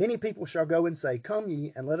 And many people shall go and say, Come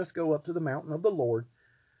ye, and let us go up to the mountain of the Lord,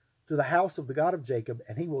 to the house of the God of Jacob,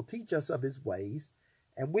 and he will teach us of his ways,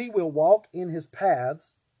 and we will walk in his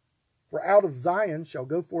paths. For out of Zion shall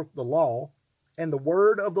go forth the law, and the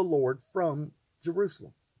word of the Lord from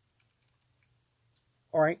Jerusalem.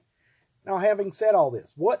 All right. Now, having said all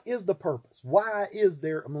this, what is the purpose? Why is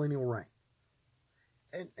there a millennial reign?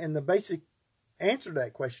 And the basic answer to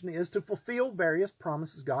that question is to fulfill various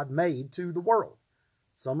promises God made to the world.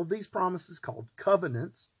 Some of these promises, called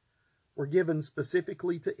covenants, were given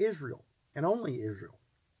specifically to Israel and only Israel.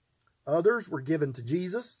 Others were given to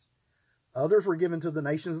Jesus. Others were given to the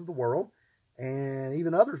nations of the world. And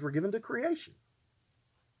even others were given to creation.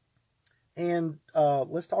 And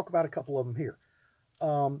let's talk about a couple of them here.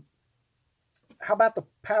 How about the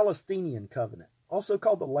Palestinian covenant, also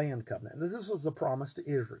called the land covenant? This was a promise to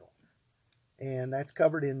Israel. And that's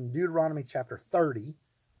covered in Deuteronomy chapter 30,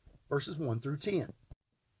 verses 1 through 10.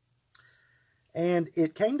 And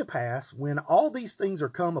it came to pass, when all these things are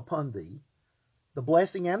come upon thee, the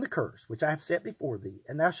blessing and the curse, which I have set before thee,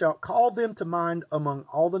 and thou shalt call them to mind among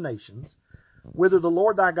all the nations, whither the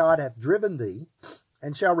Lord thy God hath driven thee,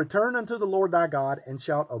 and shall return unto the Lord thy God, and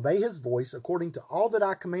shalt obey his voice, according to all that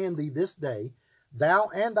I command thee this day, thou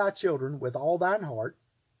and thy children, with all thine heart,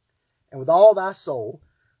 and with all thy soul,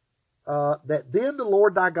 that then the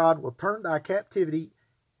Lord thy God will turn thy captivity,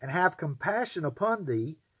 and have compassion upon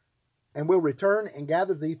thee, and will return and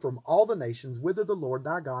gather thee from all the nations whither the Lord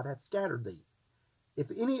thy God hath scattered thee.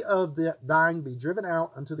 If any of thine be driven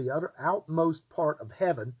out unto the outmost part of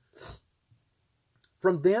heaven,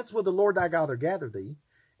 from thence will the Lord thy God gather thee,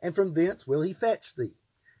 and from thence will he fetch thee.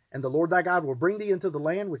 And the Lord thy God will bring thee into the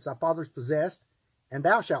land which thy fathers possessed, and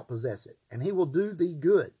thou shalt possess it. And he will do thee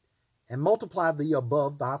good, and multiply thee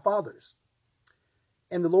above thy fathers.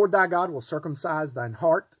 And the Lord thy God will circumcise thine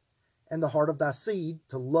heart, and the heart of thy seed,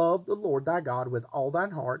 to love the Lord thy God with all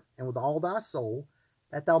thine heart, and with all thy soul,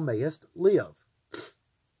 that thou mayest live.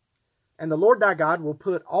 And the Lord thy God will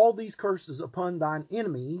put all these curses upon thine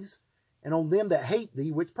enemies, and on them that hate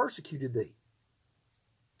thee, which persecuted thee.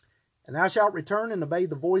 And thou shalt return and obey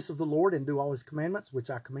the voice of the Lord, and do all his commandments, which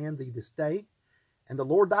I command thee this day. And the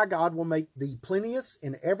Lord thy God will make thee plenteous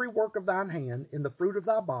in every work of thine hand, in the fruit of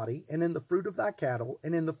thy body, and in the fruit of thy cattle,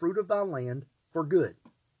 and in the fruit of thy land, for good.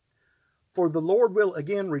 For the Lord will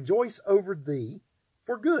again rejoice over thee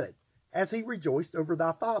for good, as he rejoiced over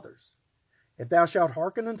thy fathers. If thou shalt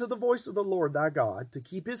hearken unto the voice of the Lord thy God, to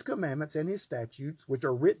keep his commandments and his statutes, which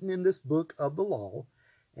are written in this book of the law,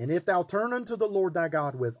 and if thou turn unto the Lord thy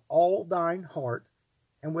God with all thine heart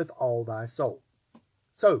and with all thy soul.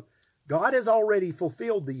 So, God has already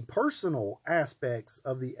fulfilled the personal aspects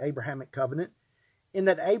of the Abrahamic covenant in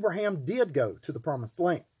that Abraham did go to the promised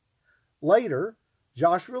land. Later,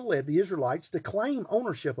 Joshua led the Israelites to claim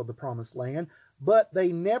ownership of the promised land, but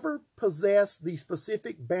they never possessed the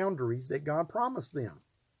specific boundaries that God promised them.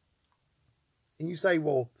 And you say,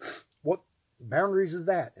 well, what boundaries is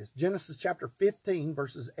that? It's Genesis chapter 15,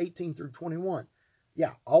 verses 18 through 21.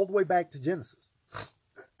 Yeah, all the way back to Genesis.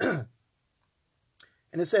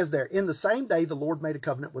 And it says there, in the same day the Lord made a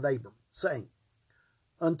covenant with Abram, saying,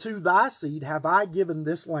 unto thy seed have I given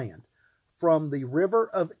this land, from the river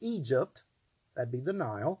of Egypt, that'd be the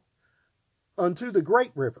Nile, unto the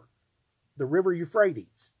great river, the river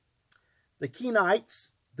Euphrates, the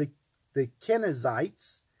Kenites, the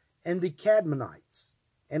Kenizzites, and the Cadmonites,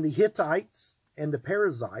 and the Hittites, and the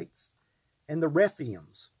Perizzites, and the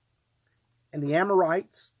Rephaims, and the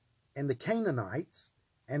Amorites, and the Canaanites,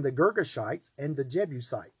 and the Girgashites, and the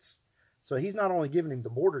Jebusites. So he's not only giving him the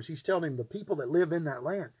borders, he's telling him the people that live in that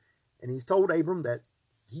land. And he's told Abram that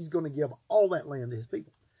he's going to give all that land to his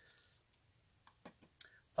people.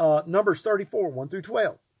 Numbers 34, 1 through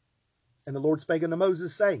 12. And the Lord spake unto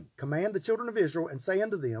Moses, saying, command the children of Israel, and say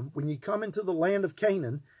unto them, when ye come into the land of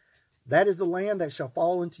Canaan, that is the land that shall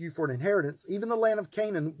fall unto you for an inheritance, even the land of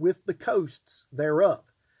Canaan with the coasts thereof.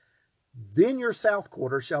 Then your south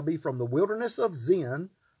quarter shall be from the wilderness of Zin,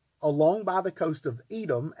 along by the coast of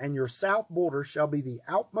Edom, and your south border shall be the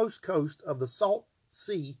outmost coast of the Salt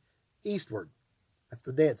Sea eastward. That's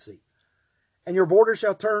the Dead Sea. And your border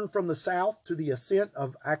shall turn from the south to the ascent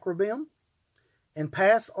of Akrabim, and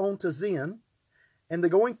pass on to Zin, and the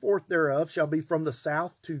going forth thereof shall be from the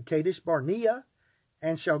south to Kadesh Barnea,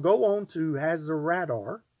 and shall go on to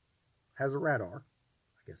Hazaradar, I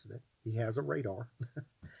guess it is. He has a radar,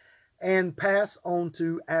 and pass on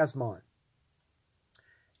to Asmon.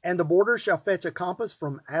 And the border shall fetch a compass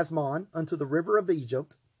from Asmon unto the river of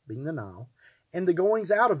Egypt, being the Nile, and the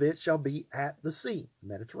goings out of it shall be at the sea,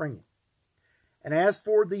 Mediterranean. And as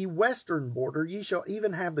for the western border, ye shall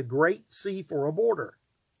even have the great sea for a border.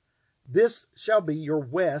 This shall be your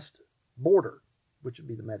west border, which would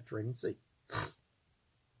be the Mediterranean Sea.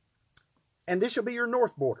 And this shall be your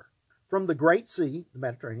north border. From the great sea, the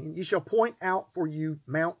Mediterranean, ye shall point out for you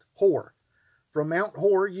Mount Hor. From Mount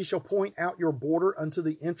Hor ye shall point out your border unto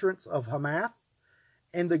the entrance of Hamath,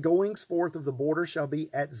 and the goings forth of the border shall be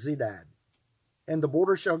at Zedad. And the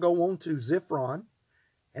border shall go on to Ziphron,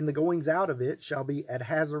 and the goings out of it shall be at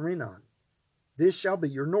Hazarenon. This shall be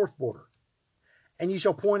your north border. And ye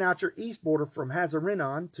shall point out your east border from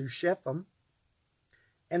Hazarenon to Shephem,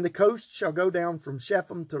 and the coast shall go down from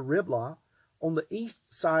Shephem to Riblah on the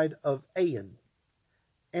east side of Ain.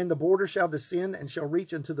 And the border shall descend and shall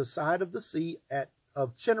reach unto the side of the sea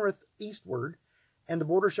of Chinnereth eastward, and the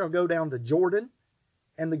border shall go down to Jordan,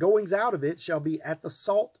 and the goings out of it shall be at the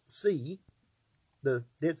Salt Sea, the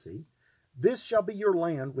Dead Sea. This shall be your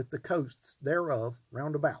land with the coasts thereof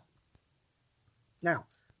round about. Now,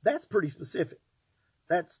 that's pretty specific.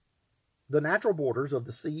 That's the natural borders of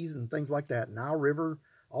the seas and things like that, Nile River,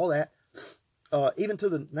 all that, even to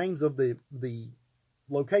the names of the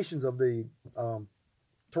locations of the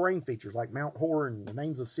terrain features like Mount Hor and the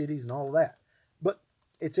names of cities and all of that. But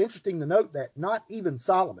it's interesting to note that not even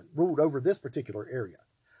Solomon ruled over this particular area.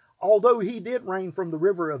 Although he did reign from the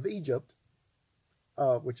river of Egypt,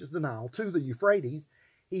 which is the Nile, to the Euphrates,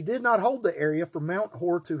 he did not hold the area from Mount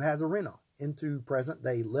Hor to Hazarenon into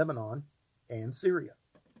present-day Lebanon and Syria.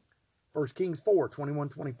 1 Kings 4,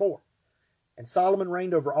 21-24. And Solomon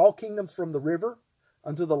reigned over all kingdoms from the river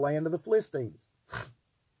unto the land of the Philistines.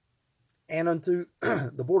 And unto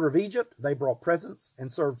the border of Egypt they brought presents,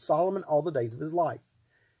 and served Solomon all the days of his life.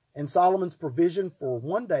 And Solomon's provision for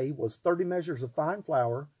one day was 30 measures of fine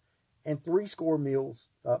flour, and 80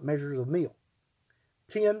 measures of meal,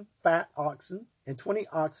 10 fat oxen, and 20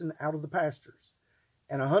 oxen out of the pastures,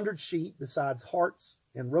 and 100 sheep, besides harts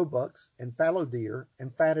and roebucks, and fallow deer,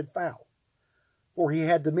 and fatted fowl. For he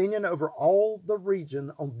had dominion over all the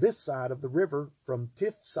region on this side of the river, from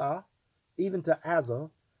Tifsah even to Azza,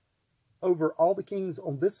 over all the kings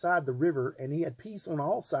on this side the river, and he had peace on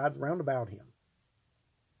all sides round about him.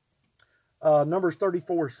 Numbers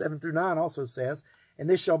 34, 7-9 also says, and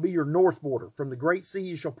this shall be your north border. From the great sea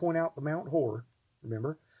you shall point out the Mount Hor.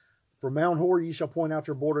 Remember, from Mount Hor you shall point out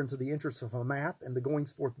your border into the entrance of Hamath, and the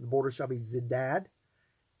goings forth of the border shall be Zedad,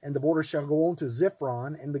 and the border shall go on to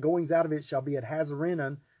Ziphron, and the goings out of it shall be at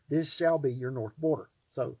Hazarenon. This shall be your north border.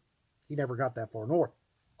 So He never got that far north.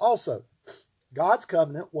 Also, God's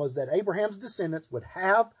covenant was that Abraham's descendants would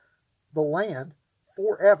have the land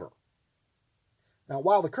forever. Now,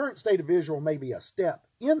 while the current state of Israel may be a step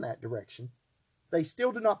in that direction, they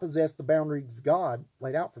still do not possess the boundaries God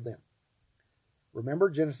laid out for them. Remember,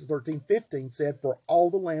 Genesis 13:15 said, "For all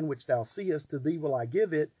the land which thou seest, to thee will I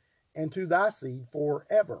give it, and to thy seed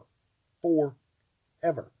forever."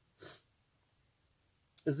 Forever.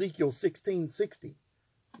 Ezekiel 16:60,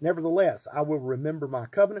 "Nevertheless, I will remember my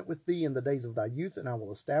covenant with thee in the days of thy youth, and I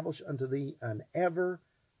will establish unto thee an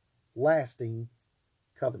everlasting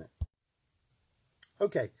covenant."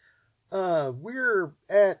 Okay, we're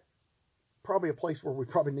at probably a place where we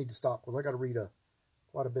probably need to stop, because I got to read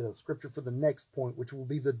quite a bit of scripture for the next point, which will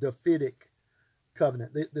be the Davidic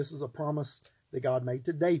covenant. This is a promise that God made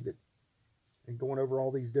to David, and going over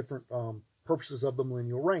all these different purposes of the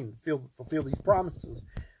millennial reign, fulfill these promises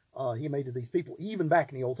he made to these people. Even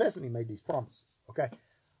back in the Old Testament, he made these promises. Okay,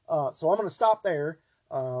 so I'm going to stop there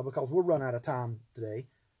because we'll run out of time today.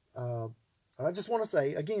 I just want to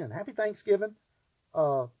say again, happy Thanksgiving.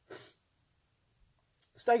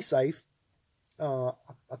 Stay safe. I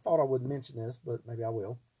thought I wouldn't mention this, but maybe I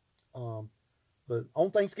will. But on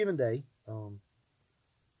Thanksgiving Day,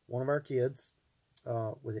 one of our kids,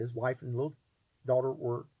 with his wife and little daughter,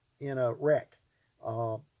 were in a wreck.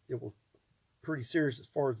 It was pretty serious as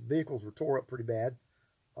far as vehicles were tore up pretty bad.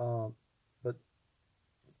 But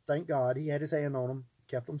thank God he had his hand on them,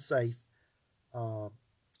 kept them safe.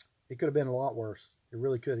 It could have been a lot worse. It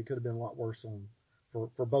really could. It could have been a lot worse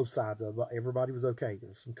for both sides of it. Everybody was okay. There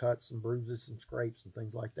was some cuts, some bruises, some scrapes, and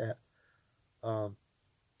things like that.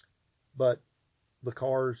 But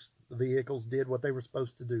the vehicles did what they were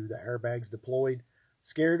supposed to do. The airbags deployed,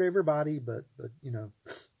 scared everybody, but you know,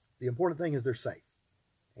 the important thing is they're safe.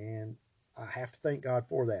 And I have to thank God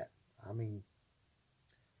for that. I mean,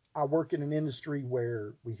 I work in an industry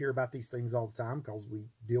where we hear about these things all the time because we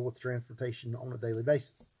deal with transportation on a daily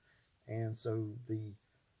basis. And so the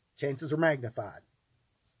chances are magnified.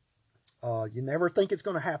 You never think it's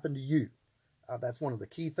going to happen to you. That's one of the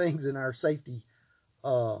key things in our safety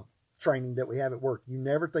training that we have at work. You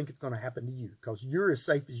never think it's going to happen to you because you're as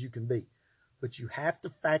safe as you can be. But you have to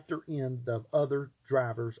factor in the other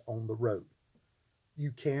drivers on the road.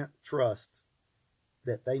 You can't trust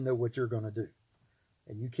that they know what you're going to do.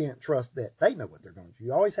 And you can't trust that they know what they're going to do.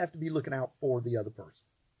 You always have to be looking out for the other person.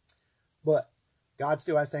 But God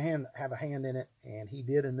still has to have a hand in it, and he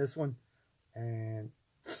did in this one. And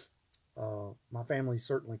my family's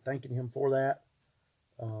certainly thanking him for that.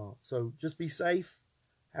 So just be safe,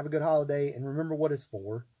 have a good holiday, and remember what it's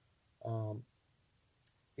for.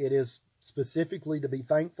 It is specifically to be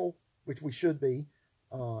thankful, which we should be.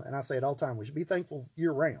 And I say it all the time, we should be thankful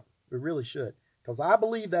year round. We really should. Because I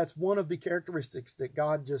believe that's one of the characteristics that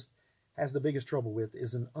God just has the biggest trouble with,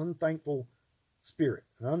 is an unthankful spirit,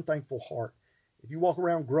 an unthankful heart. If you walk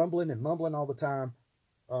around grumbling and mumbling all the time,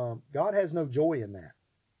 God has no joy in that.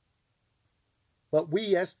 But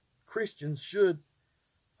we as Christians should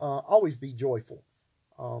always be joyful.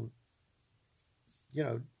 You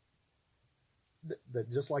know,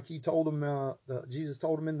 just like he told them, Jesus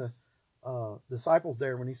told them in the disciples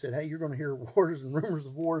there when he said, hey, you're going to hear wars and rumors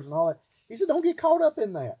of wars and all that. He said, don't get caught up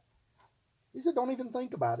in that. He said, don't even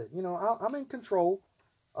think about it. You know, I'm in control.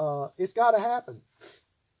 It's got to happen.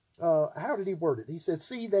 How did he word it? He said,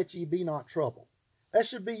 see that ye be not troubled. That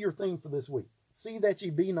should be your theme for this week. See that ye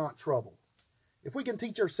be not troubled. If we can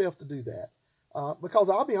teach ourselves to do that, because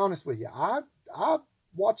I'll be honest with you, I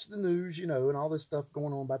watch the news, you know, and all this stuff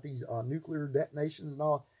going on about these nuclear detonations and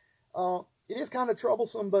all. It is kind of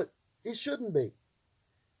troublesome, but it shouldn't be.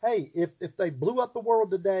 Hey, if they blew up the world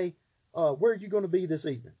today, where are you going to be this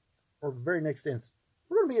evening or the very next instant?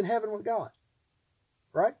 We're going to be in heaven with God,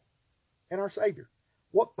 right? And our Savior.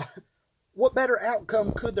 What better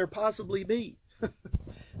outcome could there possibly be?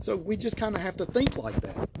 So we just kind of have to think like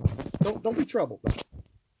that. Don't be troubled though.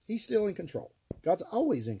 He's still in control. God's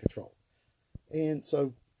always in control. And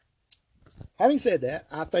so, having said that,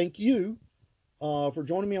 I thank you for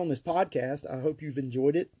joining me on this podcast. I hope you've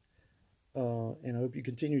enjoyed it. And I hope you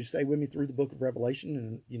continue to stay with me through the book of Revelation.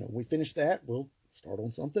 And, you know, when we finish that, we'll start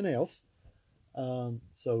on something else.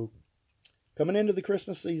 So coming into the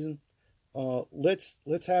Christmas season,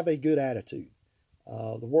 let's have a good attitude.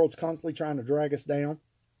 The world's constantly trying to drag us down,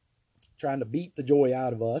 trying to beat the joy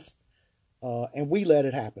out of us. And we let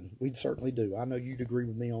it happen. We certainly do. I know you'd agree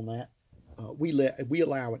with me on that. We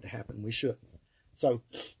allow it to happen. We shouldn't. So,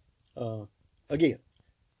 again,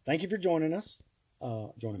 thank you for joining us,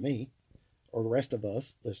 joining me, or the rest of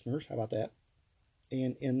us listeners. How about that?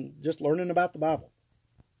 And just learning about the Bible.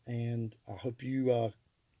 And I hope you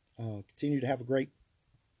Continue to have a great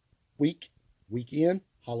week, weekend,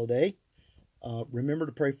 holiday. Remember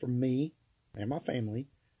to pray for me and my family.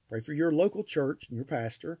 Pray for your local church and your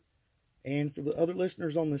pastor, and for the other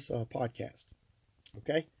listeners on this podcast.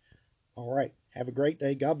 Okay? All right. Have a great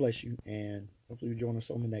day. God bless you, and hopefully you'll join us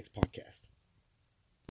on the next podcast.